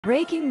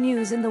Breaking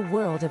news in the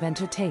world of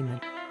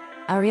entertainment.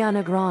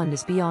 Ariana Grande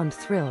is beyond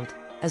thrilled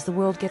as the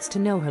world gets to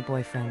know her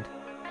boyfriend,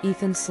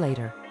 Ethan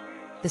Slater.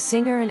 The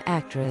singer and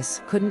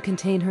actress couldn't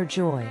contain her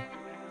joy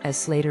as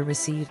Slater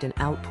received an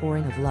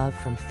outpouring of love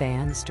from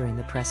fans during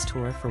the press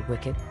tour for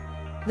Wicked.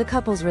 The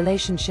couple's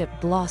relationship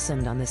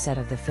blossomed on the set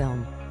of the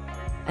film,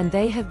 and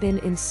they have been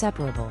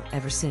inseparable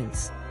ever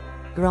since.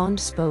 Grande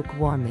spoke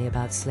warmly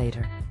about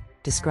Slater,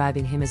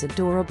 describing him as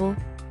adorable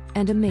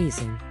and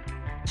amazing.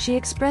 She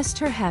expressed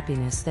her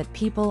happiness that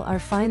people are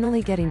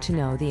finally getting to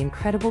know the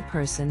incredible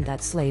person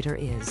that Slater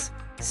is,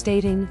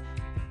 stating,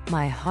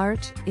 "My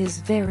heart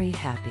is very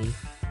happy."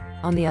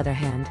 On the other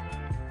hand,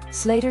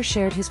 Slater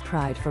shared his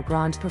pride for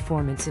Grande's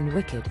performance in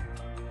Wicked,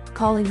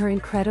 calling her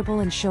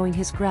incredible and showing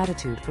his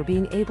gratitude for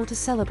being able to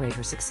celebrate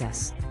her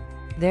success.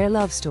 Their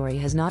love story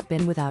has not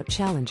been without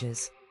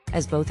challenges,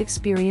 as both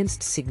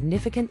experienced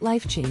significant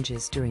life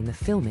changes during the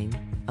filming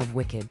of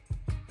Wicked.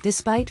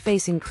 Despite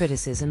facing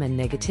criticism and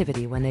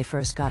negativity when they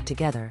first got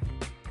together,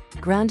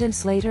 Grande and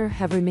Slater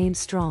have remained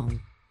strong,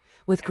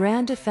 with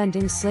Grande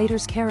defending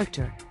Slater's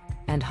character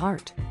and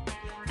heart,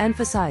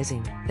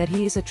 emphasizing that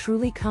he is a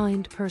truly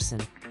kind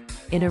person.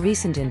 In a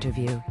recent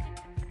interview,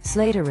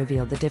 Slater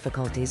revealed the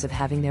difficulties of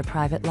having their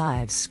private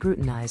lives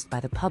scrutinized by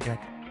the public,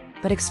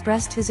 but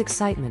expressed his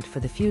excitement for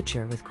the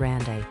future with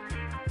Grande.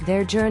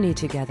 Their journey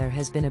together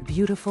has been a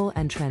beautiful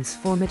and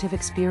transformative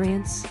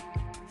experience,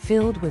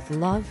 filled with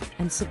love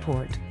and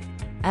support.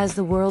 As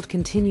the world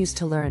continues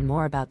to learn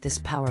more about this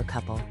power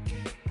couple,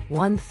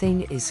 one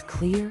thing is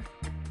clear: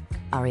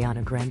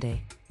 Ariana Grande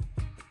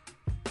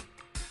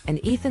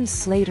and Ethan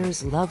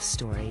Slater's love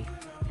story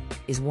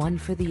is one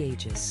for the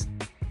ages.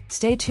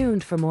 Stay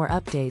tuned for more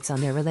updates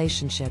on their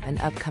relationship and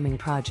upcoming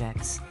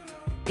projects.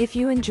 If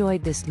you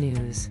enjoyed this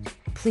news,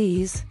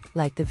 please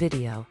like the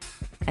video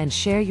and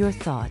share your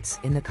thoughts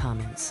in the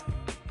comments.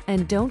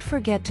 And don't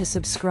forget to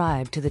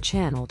subscribe to the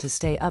channel to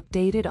stay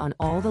updated on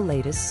all the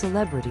latest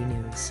celebrity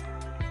news.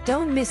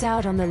 Don't miss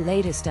out on the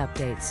latest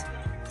updates.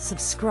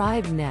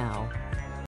 Subscribe now.